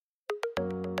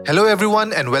Hello,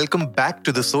 everyone, and welcome back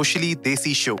to the Socially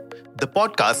Desi Show, the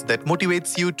podcast that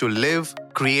motivates you to live,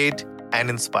 create, and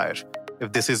inspire.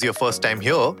 If this is your first time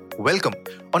here, welcome.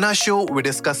 On our show, we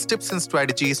discuss tips and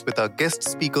strategies with our guest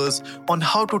speakers on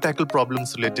how to tackle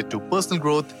problems related to personal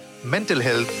growth, mental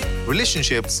health,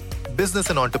 relationships, business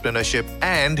and entrepreneurship,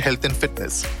 and health and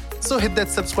fitness. So hit that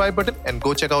subscribe button and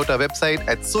go check out our website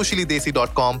at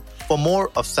sociallydesi.com for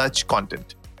more of such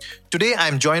content. Today,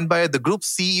 I'm joined by the group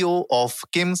CEO of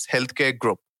KIMS Healthcare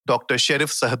Group, Dr.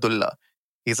 Sharif Sahadulla.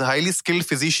 He's a highly skilled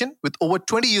physician with over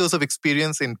 20 years of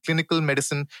experience in clinical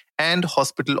medicine and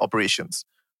hospital operations.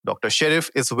 Dr.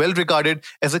 Sharif is well regarded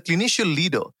as a clinician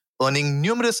leader, earning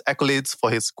numerous accolades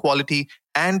for his quality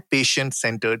and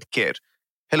patient-centered care.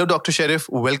 Hello, Dr. Sharif.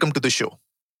 Welcome to the show.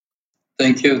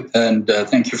 Thank you, and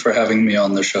thank you for having me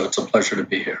on the show. It's a pleasure to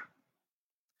be here.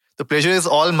 The pleasure is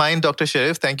all mine, Dr.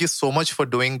 Sharif. Thank you so much for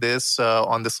doing this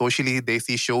on the Socially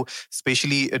Desi Show,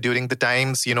 especially during the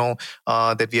times,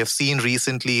 that we have seen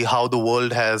recently how the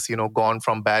world has, gone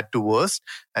from bad to worse,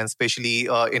 and especially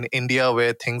in India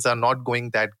where things are not going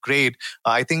that great.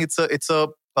 I think it's a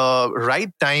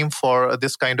right time for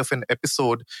this kind of an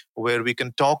episode where we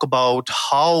can talk about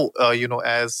how,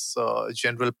 as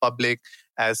general public,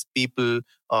 as people,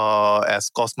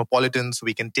 as cosmopolitans,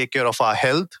 we can take care of our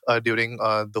health during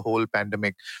the whole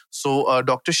pandemic. So,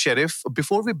 Dr. Sharif,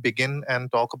 before we begin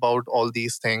and talk about all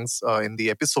these things in the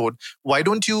episode, why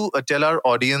don't you tell our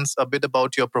audience a bit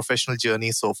about your professional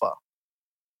journey so far?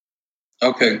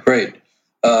 Okay, great.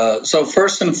 So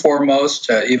first and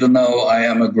foremost, even though I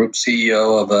am a group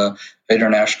CEO of an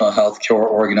international healthcare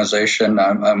organization,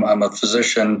 I'm a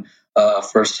physician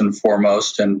first and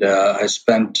foremost, and I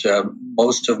spent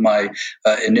most of my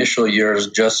initial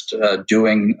years just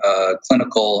doing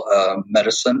clinical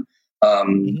medicine.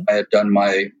 I had done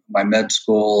my med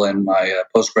school and my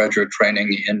postgraduate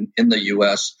training in the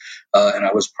U.S., and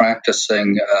I was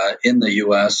practicing in the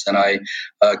U.S., and I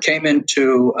came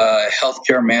into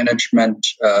healthcare management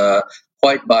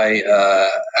quite by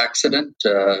accident.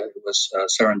 It was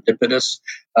serendipitous,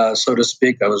 so to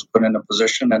speak. I was put in a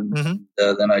position, and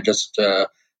then I just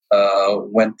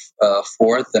went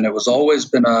forth, and it was always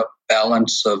been a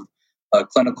balance of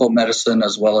clinical medicine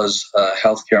as well as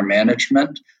healthcare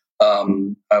management.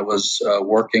 I was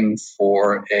working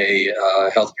for a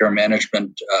healthcare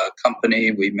management company.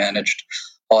 We managed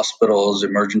hospitals,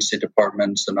 emergency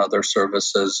departments, and other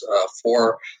services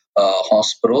for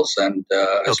hospitals, and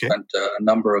I spent a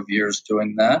number of years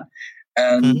doing that.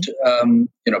 And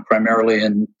primarily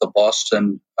in the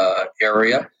Boston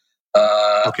area.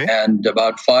 And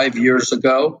about 5 years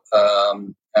ago,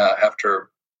 after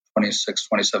 26,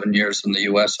 27 years in the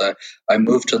U.S., I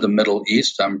moved to the Middle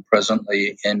East. I'm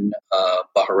presently in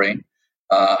Bahrain.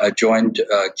 I joined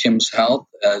KIMS Health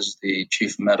as the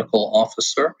Chief Medical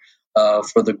Officer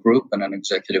for the group and an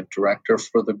Executive Director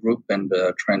for the group, and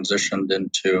transitioned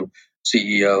into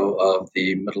CEO of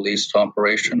the Middle East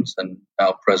operations, and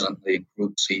now presently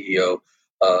Group CEO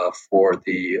for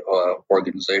the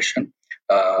organization.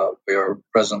 We are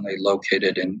presently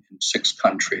located in 6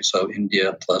 countries, so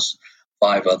India plus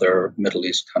 5 other Middle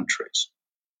East countries.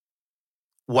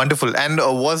 Wonderful. And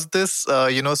was this,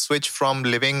 switch from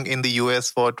living in the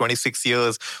US for 26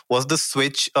 years, was the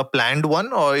switch a planned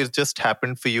one, or it just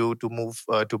happened for you to move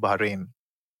to Bahrain?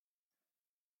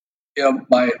 Yeah,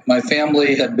 my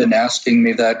family had been asking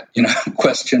me that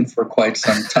question for quite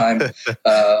some time.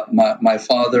 My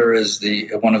father is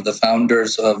one of the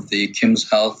founders of the KIMS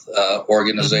Health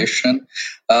organization,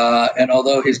 and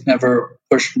although he's never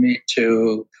pushed me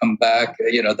to come back,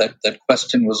 that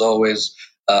question was always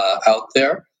out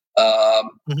there,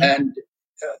 and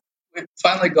it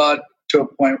finally got to a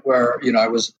point where I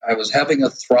was having a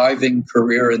thriving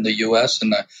career in the U.S.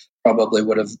 and I probably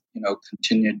would have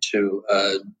continued to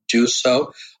do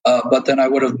so, but then I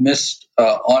would have missed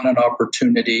on an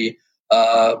opportunity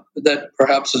that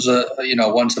perhaps is a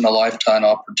once in a lifetime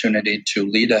opportunity to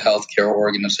lead a healthcare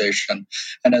organization,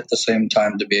 and at the same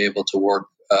time to be able to work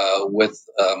with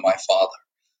my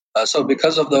father. So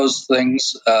because of those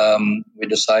things, we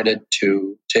decided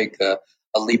to take a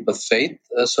leap of faith,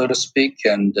 so to speak,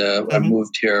 and I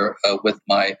moved here with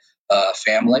my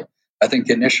family. I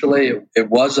think initially it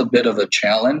was a bit of a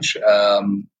challenge,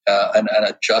 an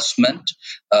adjustment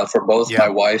for both my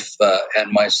wife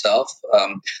and myself.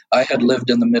 I had lived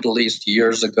in the Middle East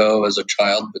years ago as a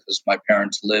child because my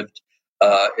parents lived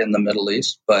in the Middle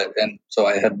East, and so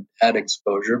I had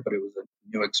exposure, but it was a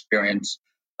new experience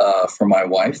for my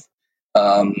wife.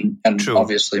 And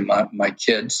obviously my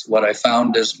kids. What I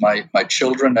found is my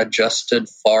children adjusted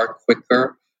far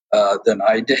quicker than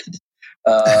I did.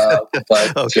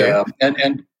 But Okay.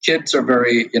 and kids are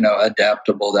very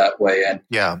adaptable that way, and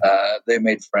Yeah. they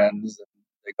made friends and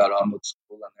they got on with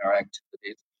school and their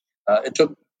activities. It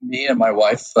took me and my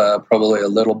wife probably a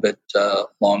little bit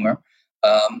longer.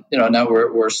 Now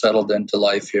we're settled into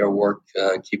life here. Work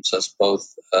keeps us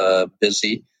both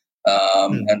busy,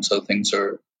 Hmm. and so things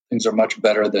are much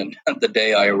better than the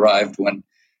day I arrived when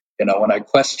I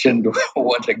questioned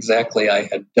what exactly I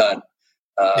had done.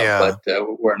 Yeah.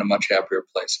 But we're in a much happier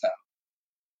place now.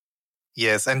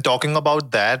 Yes. And talking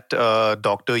about that,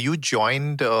 Doctor, you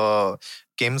joined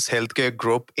Kim's Healthcare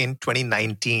Group in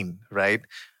 2019, right?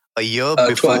 A year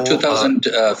before.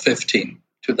 2015. Oh,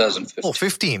 2015.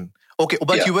 15. Okay.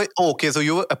 But Yeah, you were, okay. So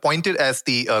you were appointed as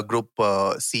the group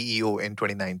CEO in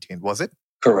 2019, was it?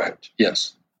 correct.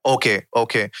 Yes. Okay,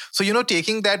 okay. So,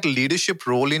 taking that leadership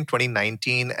role in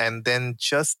 2019 and then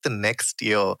just the next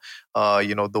year,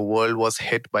 the world was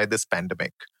hit by this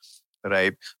pandemic,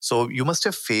 right? So you must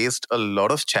have faced a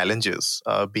lot of challenges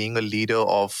being a leader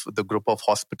of the group of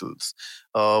hospitals.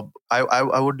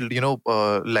 I would,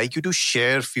 like you to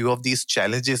share a few of these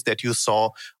challenges that you saw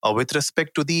with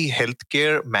respect to the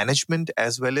healthcare management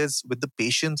as well as with the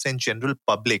patients and general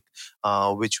public,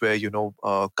 which were,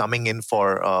 coming in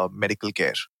for medical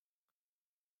care.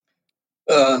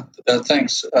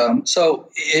 Thanks. So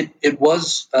it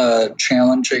was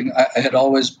challenging. I had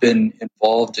always been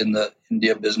involved in the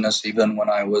India business, even when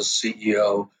I was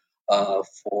CEO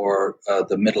for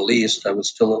the Middle East. I was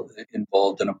still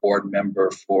involved and a board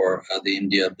member for the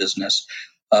India business.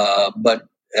 But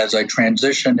as I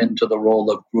transitioned into the role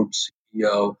of group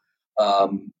CEO,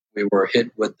 we were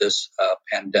hit with this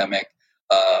pandemic.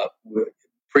 Uh,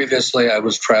 Previously, I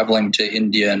was traveling to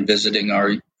India and visiting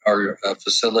our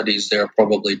facilities there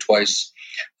probably twice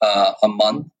a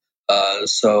month.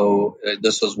 So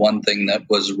this was one thing that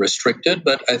was restricted,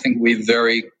 but I think we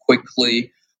very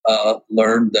quickly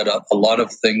learned that a lot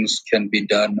of things can be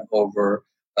done over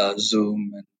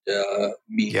Zoom and Yeah.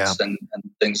 Meets and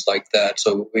things like that.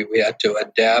 So we had to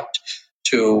adapt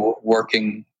to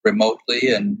working remotely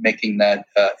and making that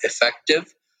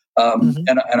effective. Hmm.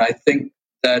 And I think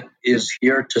that is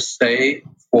here to stay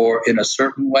for in a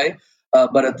certain way.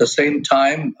 But at the same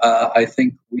time, I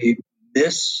think we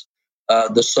miss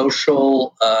the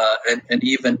social and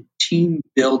even team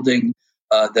building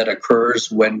that occurs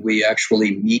when we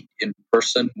actually meet in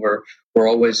person. We're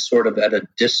always sort of at a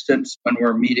distance when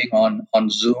we're meeting on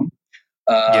Zoom,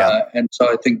 Yeah. and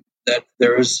so I think that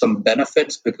there is some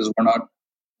benefits because we're not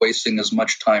wasting as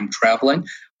much time traveling,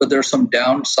 but there's some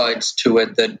downsides to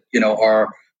it that are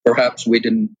perhaps we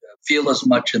didn't feel as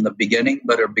much in the beginning,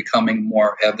 but are becoming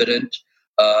more evident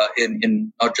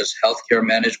in not just healthcare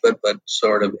management, but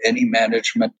sort of any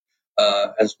management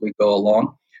as we go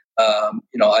along.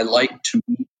 I like to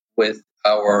meet with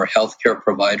our healthcare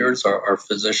providers, our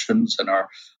physicians, and our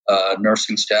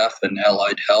nursing staff and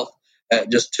allied health,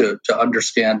 just to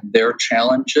understand their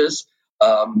challenges.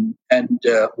 And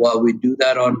while we do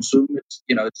that on Zoom,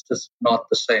 it's just not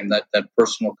the same. That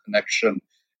personal connection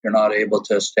you're not able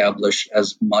to establish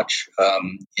as much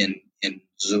in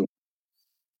Zoom.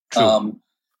 True. Um,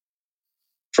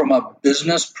 from a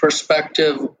business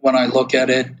perspective, when I look at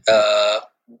it,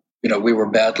 we were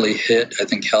badly hit. I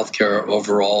think healthcare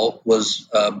overall was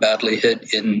badly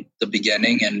hit in the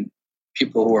beginning, and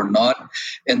people who are not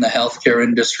in the healthcare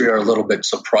industry are a little bit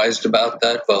surprised about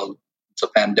that. Well, it's a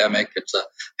pandemic, it's a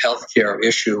healthcare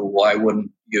issue. Why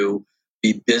wouldn't you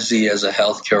be busy as a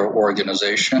healthcare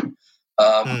organization?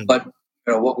 Mm. But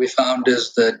what we found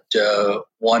is that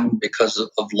one, because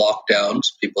of lockdowns,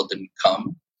 people didn't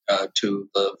come to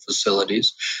the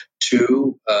facilities.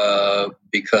 Two,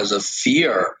 because of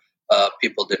fear,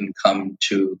 people didn't come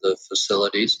to the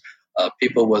facilities.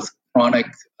 People with chronic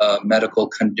medical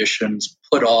conditions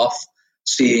put off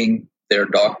seeing their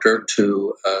doctor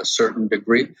to a certain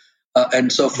degree.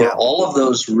 And so, for Yeah. all of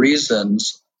those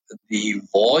reasons, the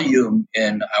volume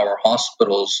in our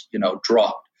hospitals,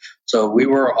 dropped. So we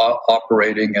were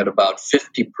operating at about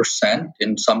 50%,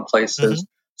 in some Hmm. places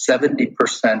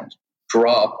 70%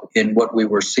 drop in what we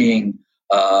were seeing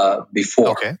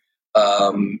before. Okay.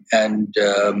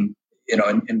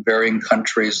 In varying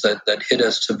countries that hit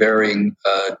us to varying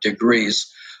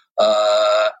degrees.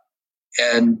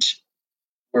 And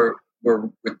we're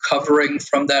recovering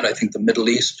from that. I think the Middle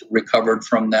East recovered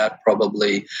from that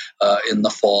probably in the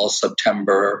fall,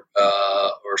 September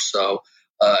or so,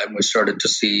 and we started to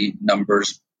see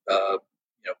numbers,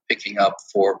 picking up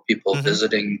for people Hmm.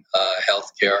 visiting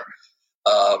healthcare.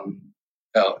 Um,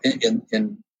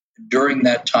 in During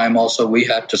that time, also we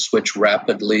had to switch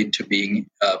rapidly to being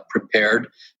prepared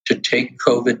to take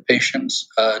COVID patients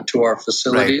to our Right.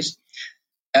 facilities.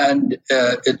 And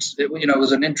it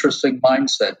was an interesting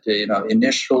mindset.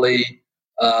 Initially,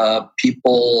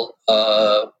 people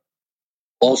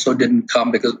also didn't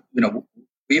come because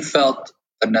we felt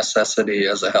a necessity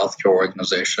as a healthcare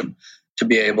organization to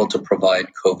be able to provide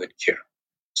COVID care.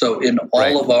 So in all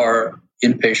Right. of our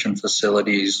inpatient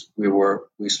facilities,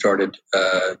 we started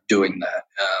doing that,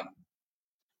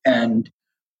 and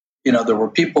there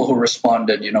were people who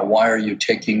responded, why are you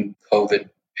taking COVID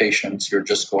patients? You're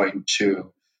just going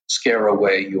to scare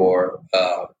away your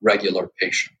regular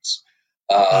patients.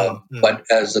 Mm-hmm. But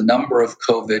as the number of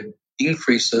COVID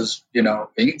increased,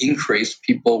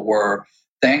 people were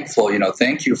thankful,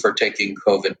 thank you for taking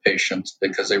COVID patients,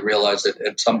 because they realized that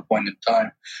at some point in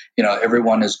time,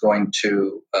 everyone is going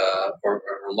to, or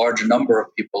a large number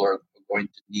of people are going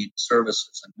to need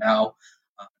services. And now,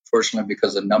 unfortunately,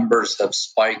 because the numbers have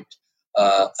spiked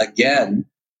again,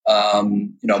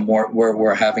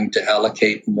 we're having to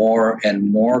allocate more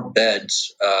and more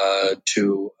beds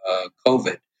to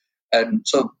COVID. And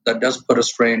so that does put a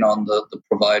strain on the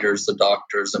providers, the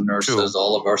doctors, the True. nurses,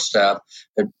 all of our staff.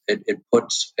 It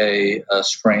puts a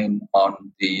strain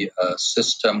on the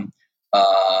system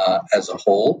as a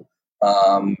whole.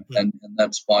 And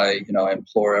that's why, I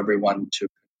implore everyone to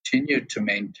continue to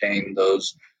maintain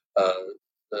those uh,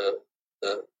 the,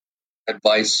 the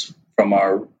advice from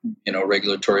our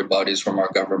regulatory bodies, from our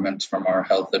governments, from our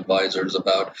health advisors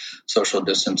about social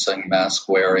distancing, mask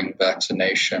wearing,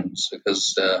 vaccinations,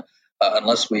 because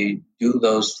unless we do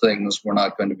those things, we're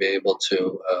not going to be able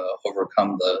to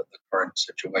overcome the current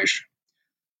situation.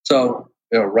 So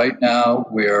right now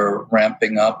we're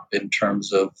ramping up in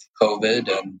terms of COVID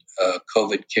and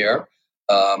COVID care.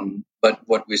 But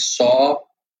what we saw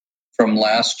from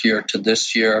last year to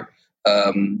this year,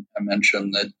 I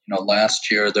mentioned that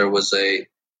last year there was a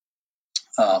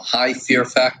high fear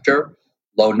factor,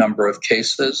 low number of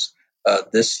cases.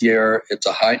 This year it's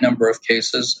a high number of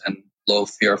cases and low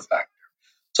fear factor.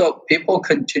 So people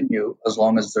continue, as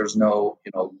long as there's no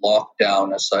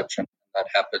lockdown as such, and that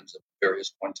happens at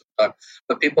various points of time.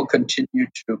 But people continue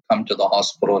to come to the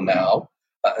hospital now,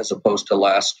 as opposed to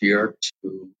last year,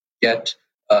 to get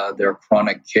their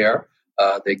chronic care.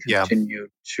 They Yeah. continue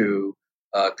to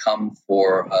come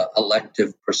for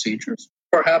elective procedures.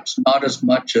 Perhaps not as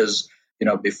much as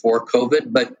before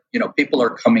COVID, but people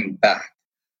are coming back.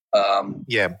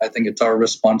 Yeah. I think it's our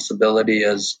responsibility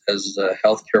as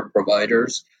healthcare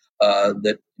providers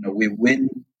that we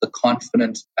win the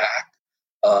confidence back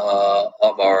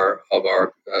of our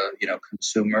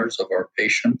consumers, of our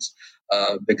patients,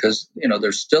 because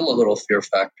there's still a little fear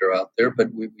factor out there,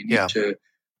 but we need Yeah. to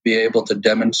be able to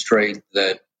demonstrate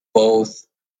that both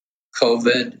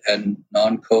COVID and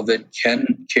non-COVID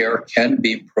care can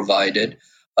be provided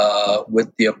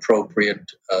with the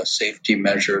appropriate safety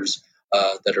measures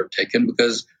that are taken,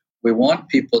 because we want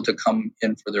people to come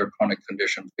in for their chronic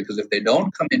conditions, because if they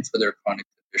don't come in for their chronic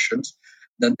conditions,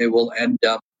 then they will end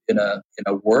up in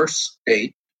a worse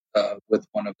state with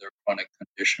one of their chronic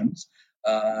conditions,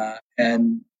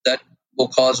 and that will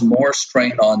cause more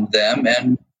strain on them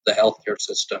and the healthcare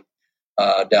system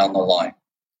down the line.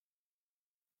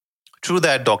 True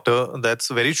that, doctor. That's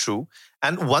very true.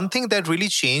 And one thing that really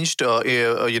changed,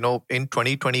 in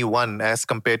 2021 as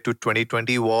compared to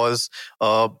 2020 was,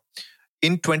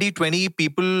 in 2020,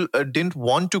 people didn't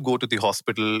want to go to the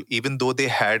hospital even though they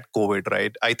had COVID,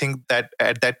 right? I think that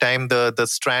at that time,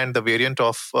 the variant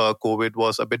of COVID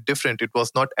was a bit different. It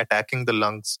was not attacking the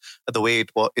lungs the way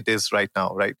it is right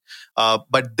now, right?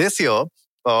 But this year,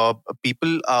 uh,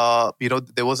 people,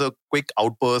 there was a quick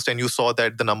outburst, and you saw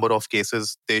that the number of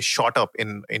cases, they shot up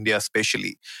in India,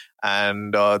 especially.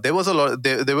 And there were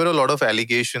a lot of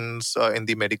allegations in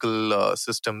the medical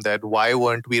system that why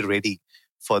weren't we ready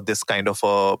for this kind of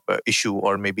a issue,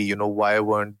 or maybe why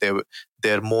weren't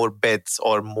there more beds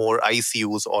or more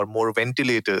ICUs or more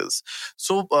ventilators.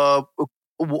 So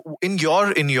in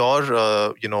your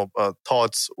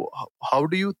thoughts, how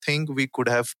do you think we could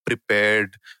have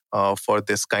prepared for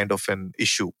this kind of an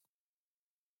issue?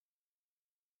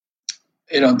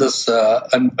 This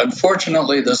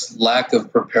unfortunately, this lack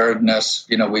of preparedness,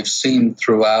 we've seen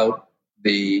throughout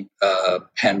the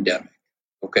pandemic.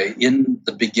 Okay, in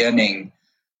the beginning,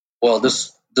 well,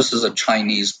 this is a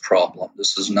Chinese problem.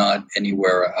 This is not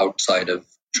anywhere outside of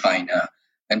China,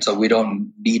 and so we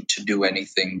don't need to do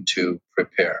anything to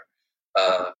prepare.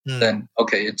 Hmm. Then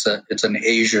okay, it's an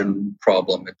Asian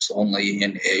problem. It's only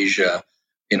in Asia.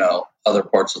 Other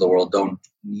parts of the world don't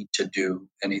need to do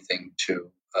anything to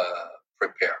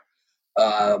prepare.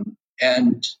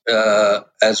 And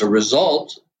as a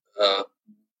result,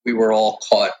 we were all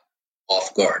caught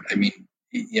off guard. I mean,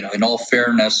 in all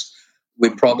fairness, we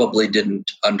probably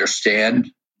didn't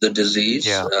understand the disease,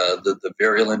 Yeah. the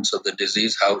virulence of the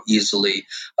disease, how easily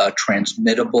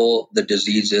transmittable the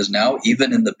disease is now,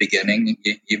 even in the beginning,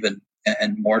 even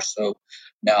and more so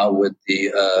now with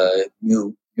the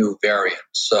new variants.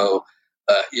 So,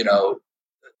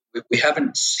 we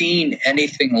haven't seen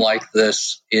anything like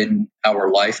this in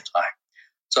our lifetime.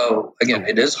 So again, True.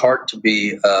 it is hard to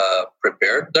be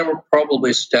prepared. There were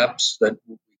probably steps that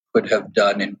we could have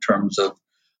done in terms of,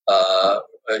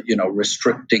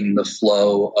 restricting the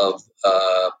flow of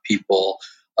people.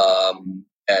 And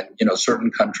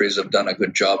certain countries have done a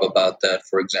good job about that.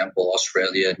 For example,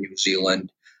 Australia, New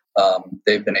Zealand,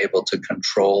 they've been able to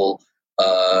control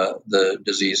the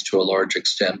disease to a large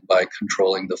extent by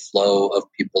controlling the flow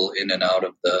of people in and out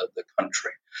of the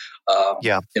country.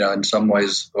 Yeah. In some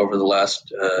ways, over the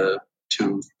last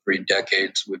 2-3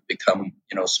 decades, we've become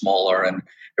smaller, and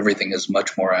everything is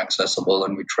much more accessible,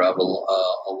 and we travel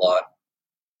a lot.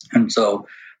 And so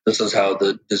this is how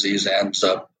the disease ends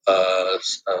up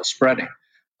spreading.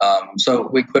 So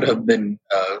we could have been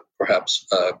perhaps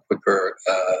quicker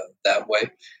that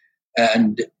way.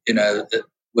 And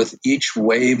with each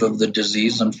wave of the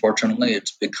disease, unfortunately,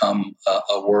 it's become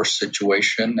a worse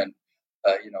situation. And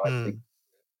I think Mm.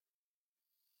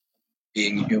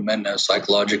 being human,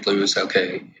 psychologically, we say,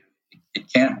 okay,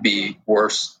 it can't be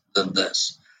worse than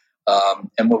this.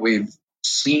 And what we've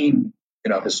seen,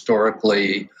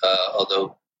 historically,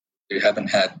 although we haven't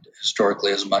had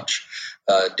historically as much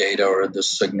data or the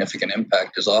significant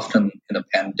impact, is often in a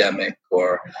pandemic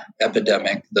or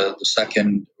epidemic, the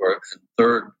second or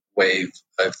third wave,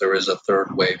 if there is a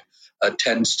third wave,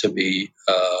 tends to be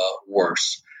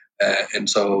worse. And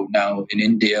so now in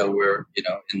India, we're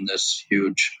in this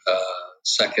huge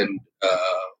second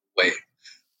wave,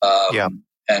 Yeah.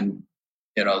 and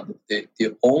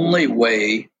the only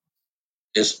way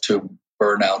is to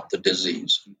burn out the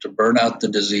disease. To burn out the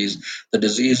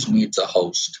disease needs a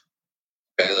host.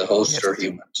 Okay, the hosts Yes. are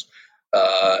humans,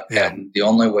 Yeah. and the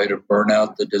only way to burn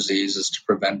out the disease is to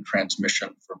prevent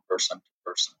transmission from person to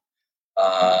person.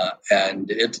 And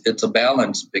it's a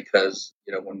balance, because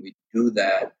when we do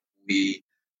that, we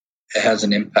it has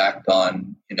an impact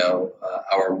on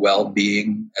our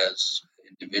well-being as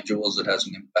individuals. It has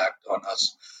an impact on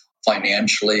us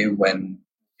financially when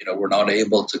we're not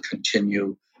able to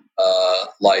continue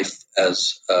life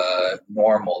as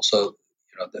normal. So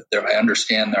I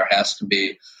understand there has to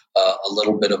be a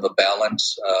little bit of a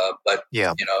balance, but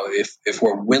Yeah. if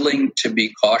we're willing to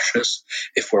be cautious,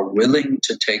 if we're willing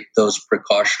to take those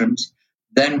precautions,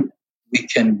 then we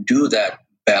can do that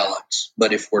balance.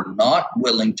 But if we're not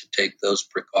willing to take those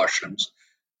precautions,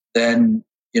 then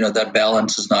that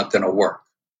balance is not going to work,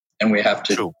 and we have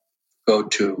to True. go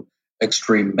to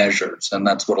extreme measures. And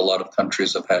that's what a lot of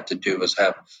countries have had to do, is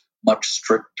have much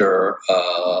stricter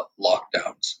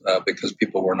lockdowns because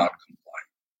people were not complying.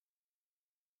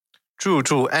 True,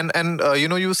 true, and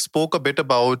you spoke a bit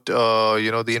about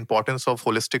the importance of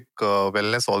holistic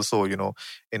wellness also.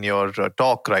 In your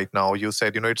talk right now, you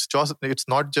said it's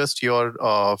not just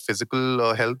your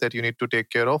physical health that you need to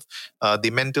take care of. The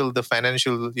mental, the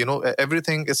financial,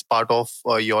 everything is part of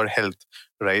your health,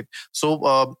 right?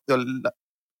 So,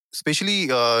 especially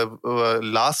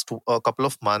last couple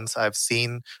of months, I've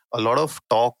seen a lot of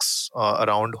talks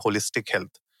around holistic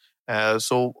health.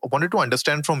 So I wanted to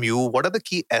understand from you, what are the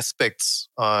key aspects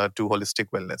to holistic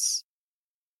wellness?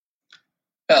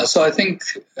 Yeah, so I think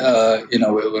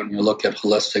when you look at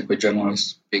holistic, we generally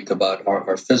speak about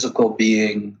our physical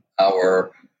being,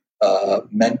 our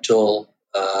mental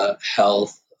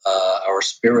health, our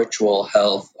spiritual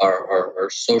health, our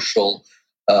social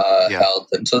Yeah. health,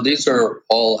 and so these are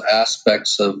all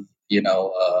aspects of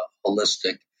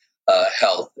holistic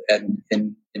health, and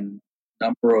in a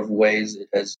number of ways it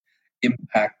has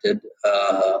impacted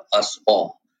us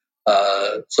all.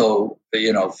 So,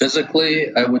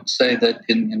 physically, I would say that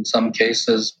in some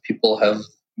cases, people have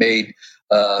made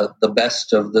the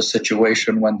best of the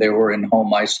situation when they were in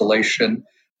home isolation,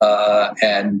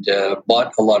 and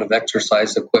bought a lot of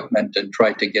exercise equipment and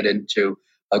tried to get into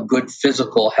a good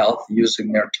physical health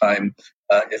using their time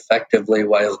effectively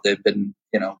while they've been,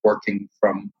 working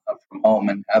from home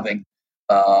and having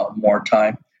more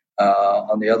time.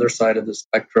 On the other side of the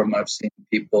spectrum, I've seen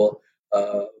people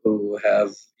who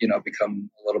have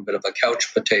become a little bit of a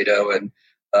couch potato, and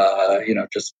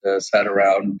just sat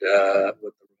around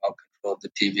with the remote control of the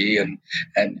TV,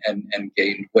 and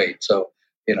gained weight. So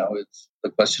it's the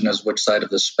question is, which side of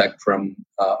the spectrum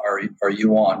are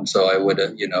you on? So I would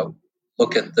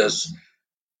look at this,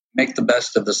 make the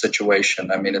best of the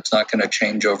situation. I mean, it's not going to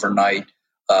change overnight.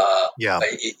 Yeah.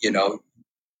 You know,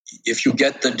 if you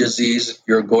get the disease,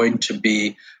 you're going to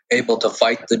be able to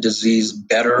fight the disease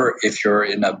better if you're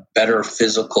in a better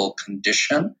physical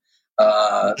condition.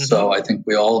 Mm-hmm. So I think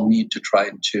we all need to try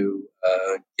to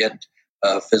get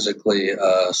physically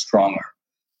stronger.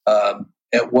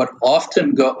 And what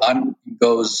often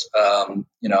goes,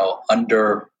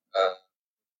 under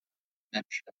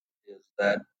mentioned is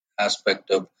that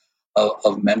aspect of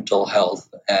mental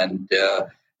health, and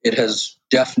it has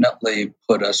definitely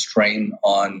put a strain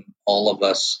on all of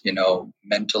us,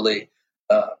 mentally.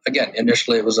 Again,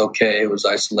 initially it was okay; it was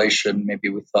isolation. Maybe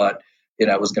we thought,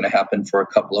 it was going to happen for a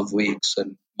couple of weeks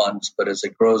and months, but as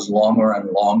it grows longer and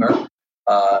longer,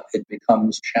 it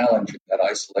becomes challenging. That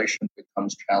isolation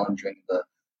becomes challenging.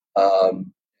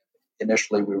 Um,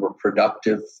 Initially, we were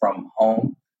productive from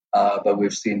home, but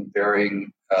we've seen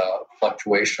varying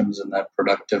fluctuations in that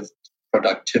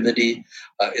productivity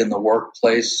in the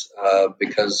workplace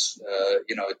because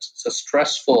it's a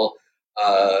stressful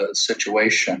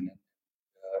situation,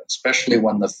 especially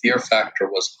when the fear factor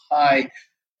was high.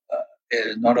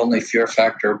 Not only fear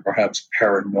factor, perhaps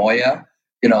paranoia.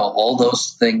 All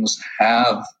those things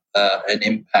have an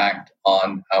impact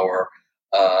on our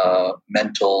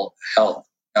mental health.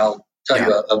 I'll tell Yeah.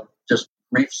 you a just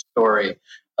brief story.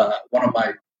 One of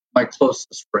my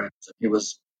closest friends, and he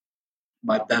was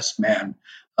my best man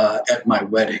at my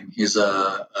wedding. He's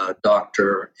a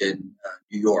doctor in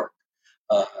New York.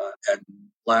 Uh, and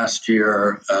last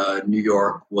year, New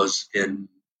York was it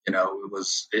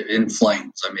was in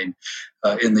flames. I mean,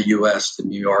 in the U.S.,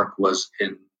 New York was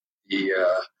in the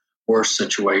worst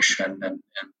situation, and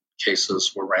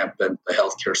cases were rampant. The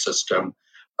healthcare system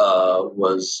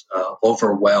was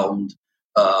overwhelmed.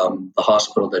 The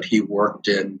hospital that he worked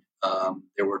in,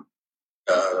 they were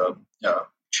uh, uh,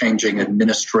 changing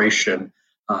administration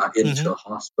Mm-hmm. into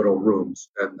hospital rooms,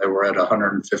 and they were at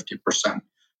 150%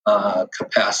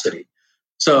 capacity.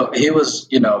 So he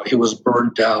was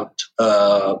burnt out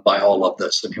by all of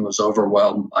this, and he was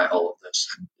overwhelmed by all of this.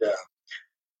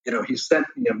 And he sent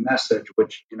me a message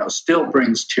which still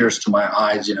brings tears to my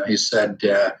eyes. He said,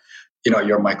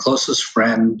 "You're my closest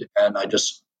friend, and I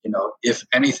just if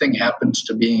anything happens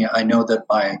to me, I know that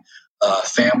my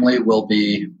family will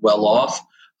be well off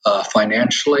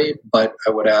financially, but I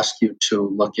would ask you to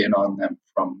look in on them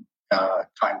from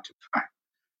time to time."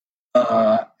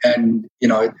 And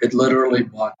it literally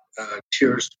brought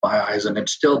tears to my eyes, and it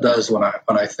still does when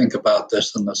I think about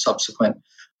this and the subsequent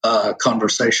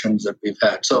conversations that we've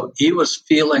had. So he was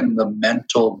feeling the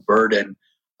mental burden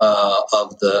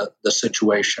of the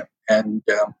situation, and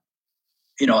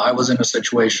I was in a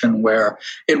situation where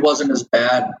it wasn't as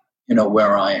bad,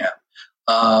 where I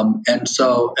am. And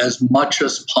so, as much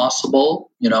as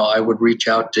possible, I would reach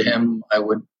out to him. I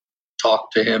would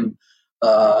talk to him,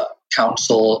 uh,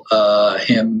 counsel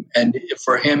him, and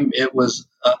for him, it was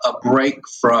a break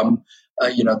from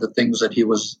the things that he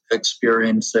was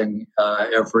experiencing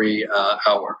every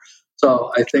hour.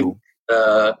 So I think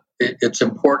True. it's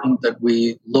important that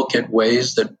we look at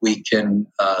ways that we can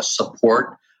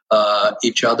support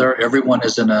each other. Everyone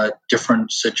is in a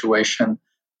different situation.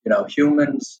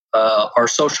 Humans are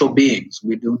social beings.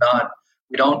 We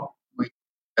don't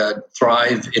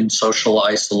thrive in social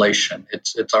isolation.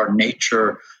 It's our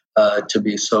nature to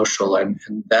be social, and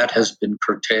that has been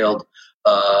curtailed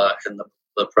in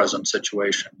the present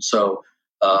situation. So,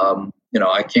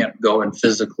 I can't go and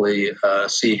physically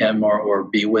see him or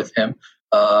be with him,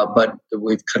 but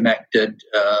we've connected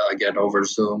again over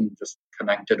Zoom, just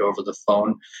connected over the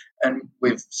phone, and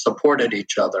we've supported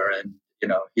each other. And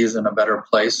he's in a better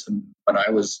place, and when I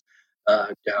was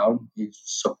down, he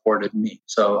supported me.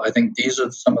 So I think these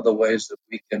are some of the ways that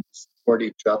we can support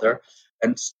each other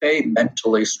and stay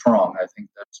mentally strong. I think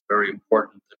that's very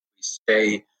important that we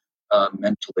stay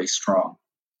mentally strong.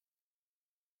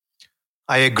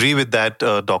 I agree with that,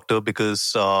 doctor,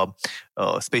 because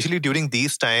especially during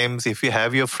these times, if you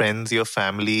have your friends, your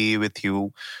family with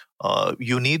you,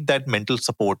 you need that mental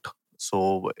support.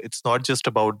 So it's not just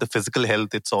about the physical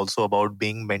health, it's also about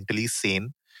being mentally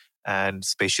sane. And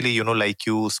especially, like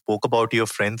you spoke about your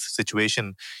friend's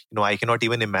situation, I cannot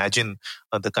even imagine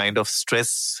the kind of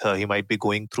stress he might be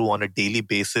going through on a daily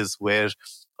basis, where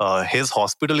his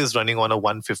hospital is running on a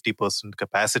 150%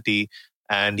 capacity.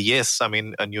 And yes, I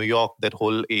mean, New York, that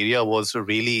whole area was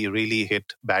really, really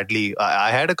hit badly. I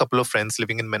had a couple of friends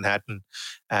living in Manhattan,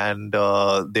 and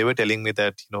they were telling me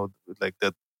that, like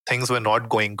the things were not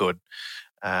going good.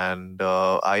 And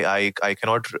I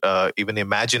cannot even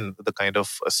imagine the kind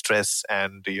of stress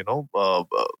and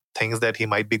things that he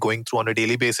might be going through on a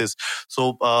daily basis.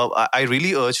 So I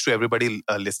really urge to everybody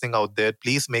listening out there,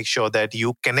 please make sure that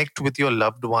you connect with your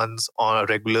loved ones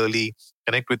regularly.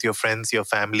 connect with your friends, your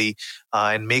family,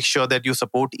 and make sure that you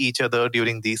support each other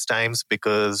during these times,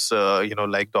 because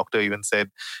like doctor even said,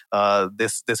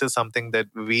 this is something that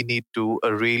we need to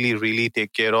really really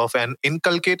take care of and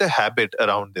inculcate a habit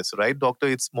around this, right doctor?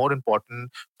 It's more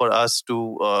important for us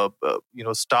to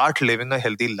start living a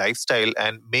healthy lifestyle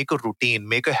and make a routine,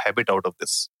 make a habit out of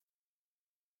this.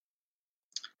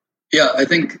 Yeah, I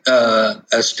think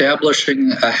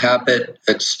establishing a habit,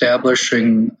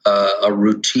 establishing a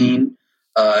routine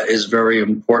is very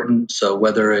important. So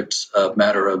whether it's a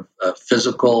matter of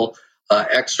physical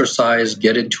exercise,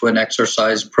 get into an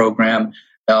exercise program.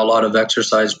 Now, a lot of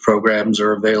exercise programs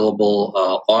are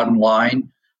available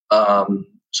online.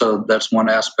 So that's one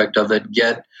aspect of it.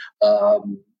 Get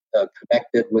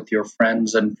connected with your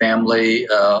friends and family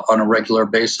on a regular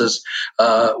basis.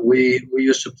 We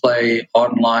used to play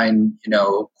online,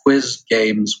 quiz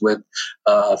games with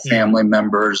family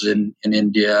members in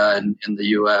India and in the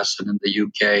U.S. and in the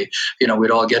U.K.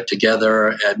 We'd all get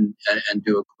together and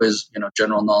do a quiz,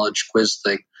 general knowledge quiz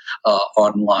thing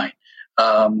online,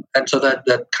 and so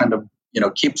that kind of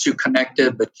keeps you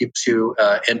connected, but keeps you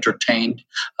entertained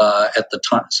at the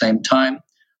same time.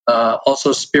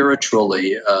 Also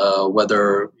spiritually,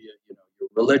 whether you're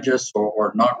religious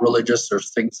or not religious,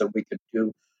 there's things that we could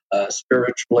do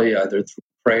spiritually, either through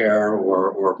prayer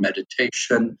or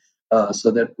meditation,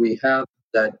 so that we have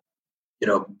that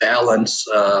balance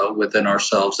within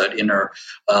ourselves, that inner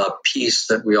peace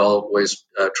that we always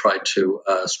try to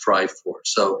strive for.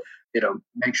 So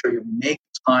make sure you make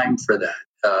time for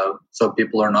that. So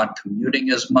people are not commuting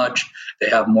as much; they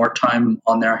have more time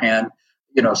on their hand.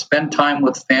 Spend time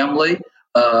with family,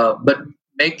 but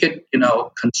make it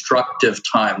constructive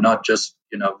time, not just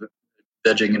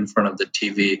vegging in front of the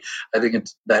TV. I think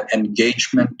it's that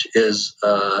engagement is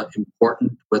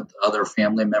important with other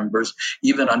family members,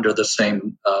 even under the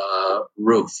same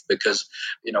roof, because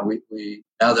we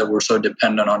now that we're so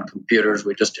dependent on computers,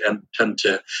 we just tend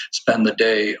to spend the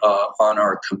day on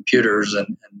our computers,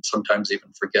 and sometimes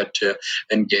even forget to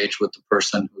engage with the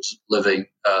person who's living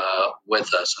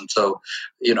with us. And so,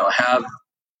 have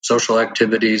social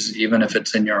activities, even if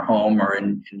it's in your home or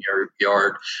in your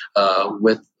yard,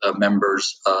 with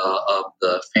members of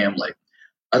the family.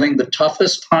 I think the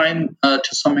toughest time,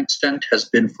 to some extent, has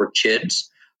been for kids.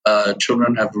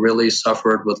 Children have really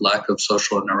suffered with lack of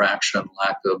social interaction,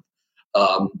 lack of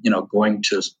going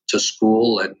to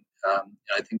school, and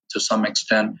I think to some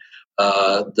extent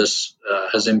this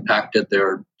has impacted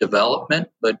their development.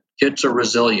 But kids are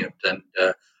resilient, and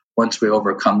once we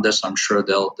overcome this, I'm sure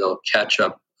they'll catch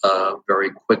up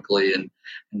very quickly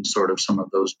in sort of some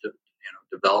of those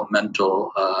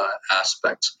developmental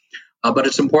aspects. But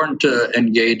it's important to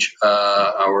engage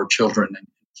our children and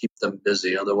keep them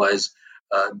busy. Otherwise,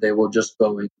 they will just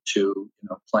go into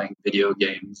playing video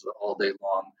games all day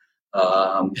long.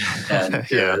 And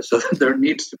Yeah. so there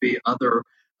needs to be other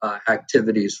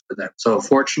activities for them. So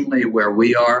fortunately, where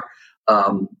we are,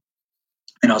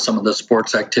 some of the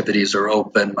sports activities are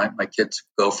open. My kids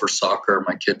go for soccer.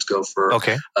 My kids go for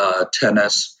Okay.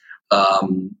 tennis.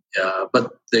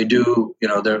 But they do,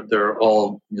 they're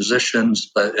all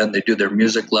musicians, and they do their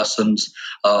music lessons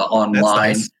That's online.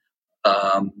 nice.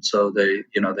 So they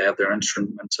have their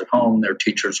instruments at home. Their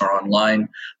teachers are online,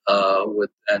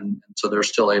 and so they're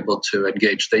still able to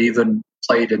engage. They even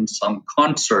played in some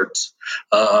concerts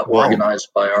Wow. organized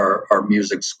by our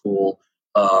music school.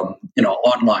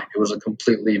 Online. It was a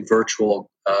completely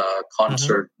virtual Hmm.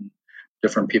 concert.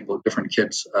 Different people, different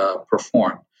kids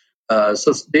performed.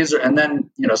 So these are, and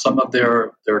then some of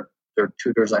their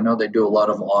tutors. I know they do a lot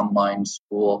of online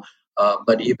school,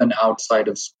 but even outside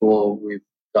of school, we've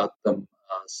got them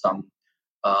some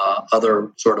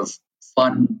other sort of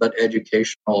fun but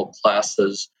educational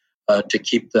classes to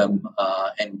keep them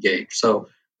engaged. So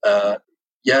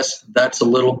yes, that's a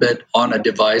little bit on a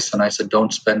device, and I said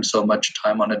don't spend so much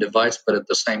time on a device, but at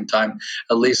the same time,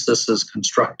 at least this is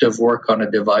constructive work on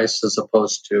a device as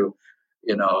opposed to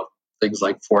things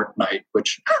like Fortnite,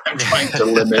 which I'm trying to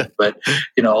limit. But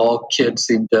all kids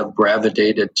seem to have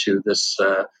gravitated to this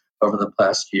over the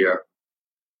past year.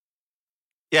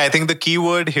 Yeah, I think the key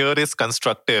word here is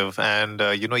constructive. And,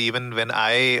 even when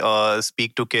I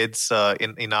speak to kids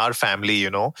in our family,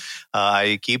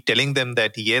 I keep telling them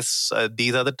that, yes,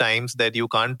 these are the times that you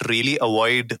can't really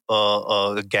avoid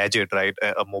a gadget, right?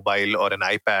 A mobile or an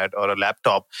iPad or a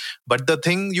laptop. But the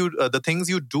things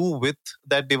you do with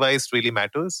that device really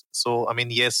matters. So, I mean,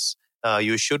 yes,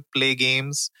 you should play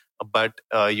games, but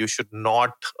you should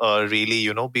not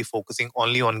really, be focusing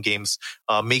only on games.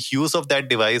 Make use of that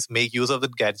device, make use of the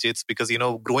gadgets, because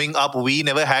growing up we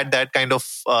never had that kind of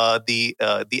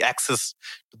the access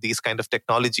to these kind of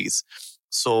technologies.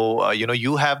 So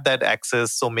you have that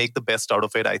access, so make the best out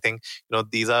of it. I think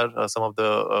these are some of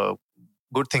the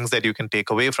good things that you can take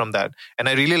away from that. And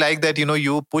I really like that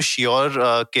you push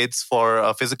your kids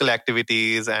for physical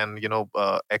activities and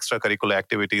extracurricular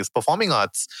activities, performing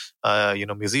arts,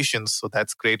 musicians. So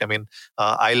that's great. I mean,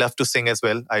 I love to sing as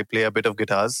well. I play a bit of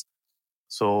guitars.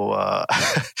 So I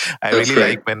That's really great.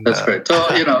 like when That's great. So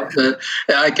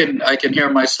I can hear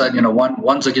my son.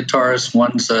 One's a guitarist,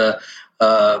 one's a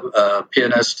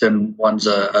pianist, and one's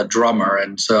a drummer.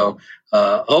 And so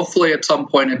hopefully at some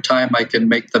point in time I can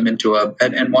make them into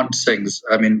and one sings.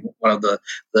 I mean, one of the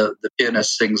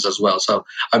pianists sings as well. So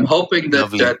I'm hoping that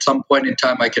lovely. at some point in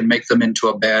time I can make them into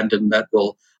a band, and that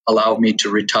will allow me to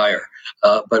retire.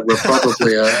 But we're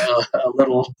probably a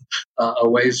little a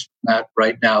ways from that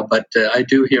right now. But I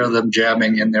do hear them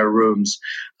jamming in their rooms,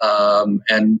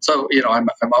 and so I'm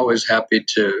always happy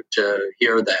to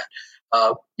hear that.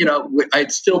 I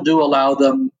still do allow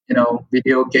them,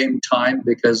 video game time,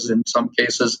 because in some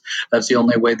cases that's the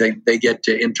only way they get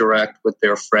to interact with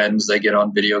their friends. They get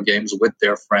on video games with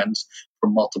their friends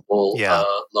from multiple Yeah.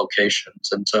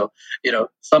 locations, and so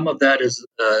some of that is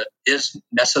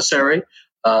necessary,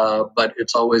 but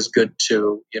it's always good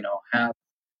to have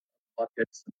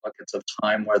buckets and buckets of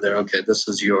time where they're okay. This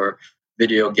is your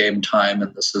video game time,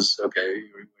 and this is okay.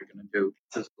 We're going to do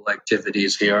physical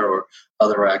activities here or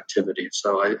other activities.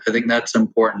 So I think that's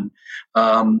important.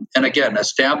 And again,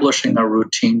 establishing a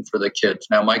routine for the kids.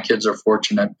 Now, my kids are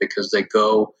fortunate because they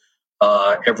go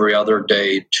every other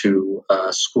day to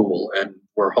school, and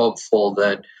we're hopeful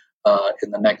that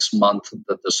in the next month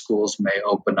that the schools may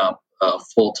open up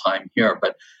full time here.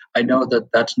 But I know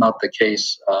that that's not the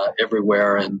case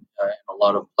everywhere, and in a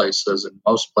lot of places. In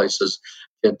most places,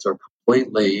 kids are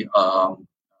completely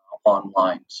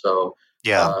online. So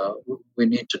Yeah. we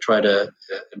need to try to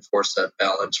enforce that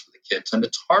balance for the kids. And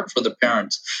it's hard for the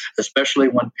parents, especially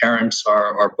when parents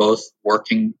are both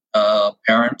working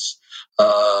parents.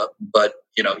 But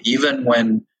even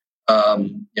when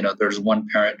there's one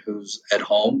parent who's at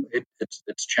home,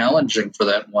 it's challenging for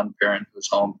that one parent who's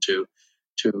home to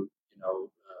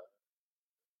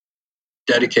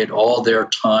dedicate all their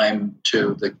time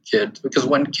to the kids, because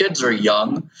when kids are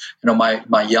young,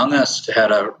 my youngest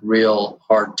had a real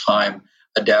hard time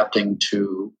adapting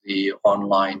to the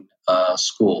online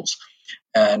schools,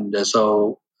 and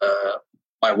so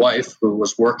my wife, who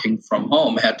was working from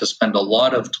home, had to spend a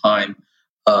lot of time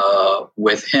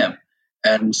with him.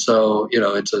 And so,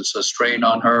 it's a strain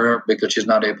on her because she's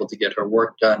not able to get her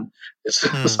work done. It's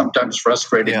sometimes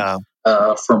frustrating Yeah.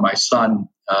 for my son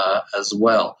as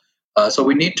well. So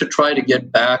we need to try to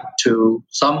get back to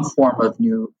some form of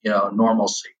new,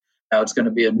 normalcy. Now it's going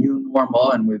to be a new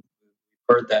normal, and we've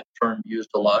heard that term used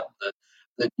a lot,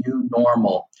 the new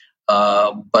normal.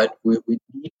 But we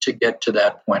need to get to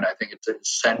that point. I think it's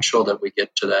essential that we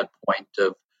get to that point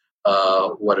of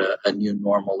what a new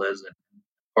normal is. And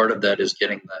part of that is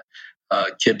getting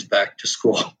the kids back to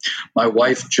school. My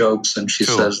wife jokes, and she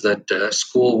True. says that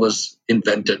school was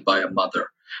invented by a mother.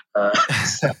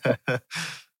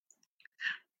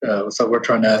 So we're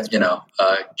trying That's true. to,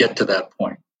 get to that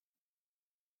point.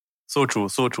 So true,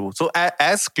 so true. So,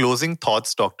 as closing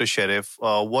thoughts, Dr. Sheriff,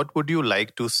 what would you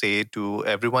like to say to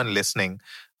everyone listening,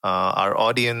 our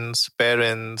audience,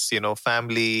 parents,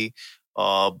 family,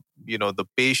 the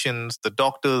patients, the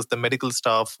doctors, the medical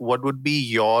staff? What would be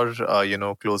your,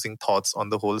 closing thoughts on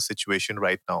the whole situation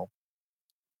right now?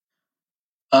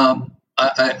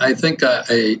 I think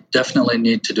I definitely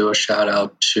need to do a shout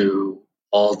out to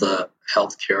all the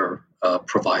healthcare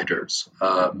providers,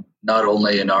 not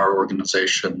only in our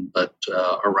organization but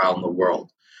around the world.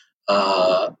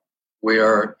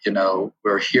 We're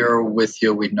here with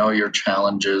you. We know your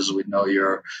challenges. We know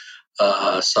your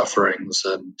sufferings,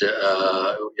 and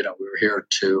we're here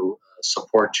to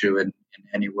support you in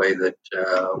any way that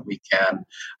we can.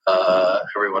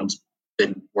 Everyone's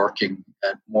been working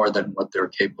at more than what they're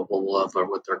capable of or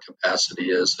what their capacity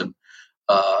is, and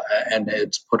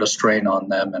it's put a strain on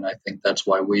them. And I think that's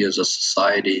why we as a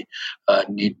society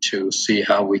need to see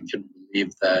how we can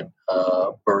relieve that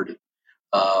burden.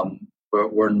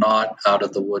 We're not out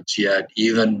of the woods yet,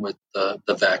 even with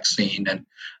the vaccine. And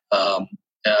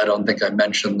I don't think I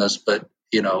mentioned this, but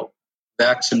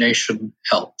vaccination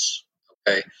helps.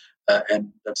 Okay,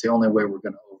 and that's the only way we're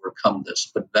going to overcome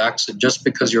this. But just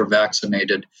because you're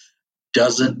vaccinated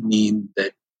doesn't mean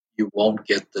that you won't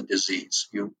get the disease.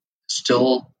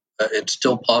 It's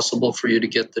still possible for you to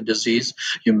get the disease.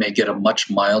 You may get a much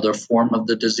milder form of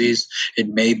the disease. It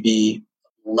may be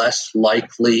less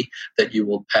likely that you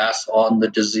will pass on the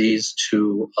disease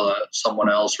to someone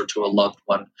else or to a loved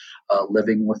one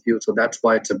living with you. So that's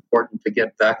why it's important to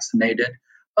get vaccinated.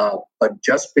 But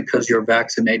just because you're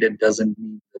vaccinated doesn't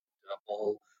mean that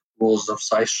all rules of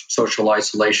social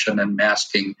isolation and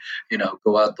masking,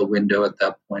 go out the window at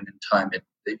that point in time.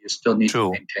 You still need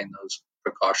to maintain those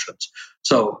precautions.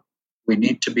 So we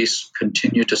need to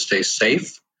continue to stay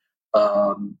safe.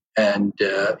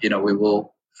 We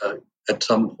will at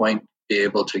some point be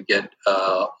able to get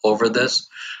over this.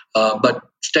 But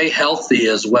stay healthy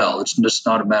as well. It's just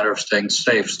not a matter of staying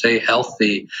safe. Stay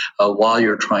healthy while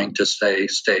you're trying to stay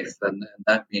safe. And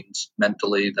that means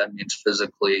mentally, that means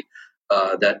physically,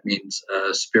 that means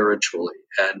spiritually.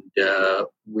 And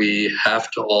we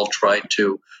have to all try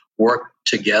to work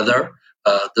together.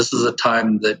 This is a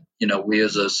time that, we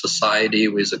as a society,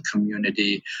 we as a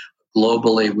community,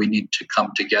 globally, we need to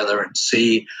come together and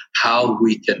see how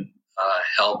we can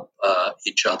help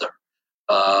each other.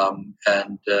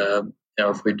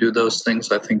 If we do those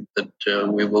things, I think that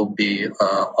we will be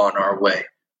on our way.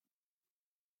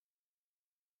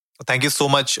 Thank you so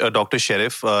much, Dr.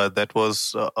 Sharif. That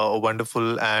was a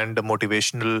wonderful and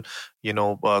motivational,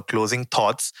 closing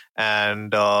thoughts.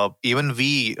 And even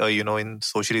we, in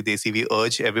Socially Desi, we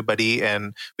urge everybody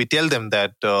and we tell them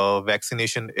that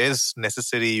vaccination is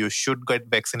necessary. You should get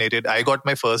vaccinated. I got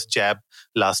my first jab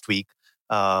last week.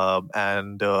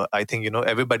 And I think,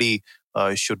 everybody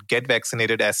should get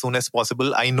vaccinated as soon as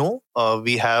possible. I know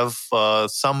we have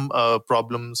some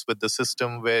problems with the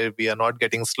system where we are not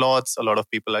getting slots. A lot of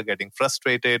people are getting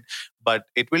frustrated, but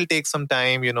it will take some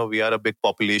time. We are a big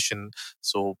population.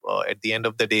 So at the end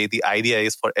of the day, the idea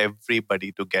is for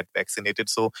everybody to get vaccinated.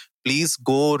 So please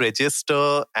go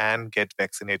register and get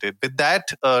vaccinated. With that,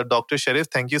 Dr. Sharif,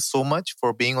 thank you so much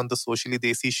for being on the Socially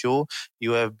Desi show.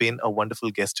 You have been a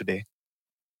wonderful guest today.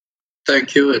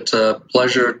 Thank you. It's a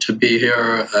pleasure to be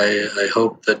here. I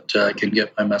hope that I can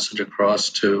get my message across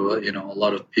to a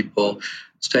lot of people.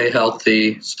 Stay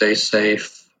healthy, stay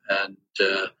safe, and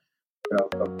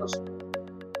God bless.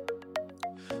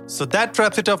 So that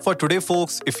wraps it up for today,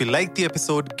 folks. If you liked the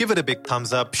episode, give it a big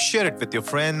thumbs up, share it with your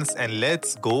friends, and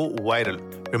let's go viral.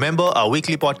 Remember, our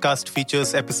weekly podcast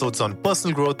features episodes on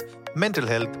personal growth, mental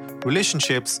health,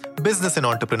 relationships, business and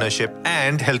entrepreneurship,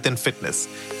 and health and fitness.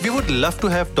 We would love to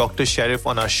have Dr. Sharif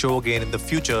on our show again in the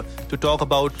future to talk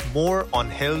about more on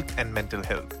health and mental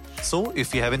health. So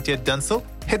if you haven't yet done so,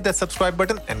 hit that subscribe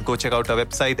button and go check out our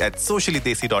website at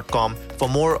sociallydesi.com for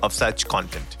more of such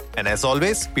content. And as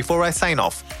always, before I sign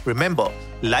off, remember,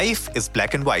 life is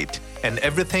black and white and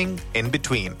everything in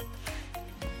between.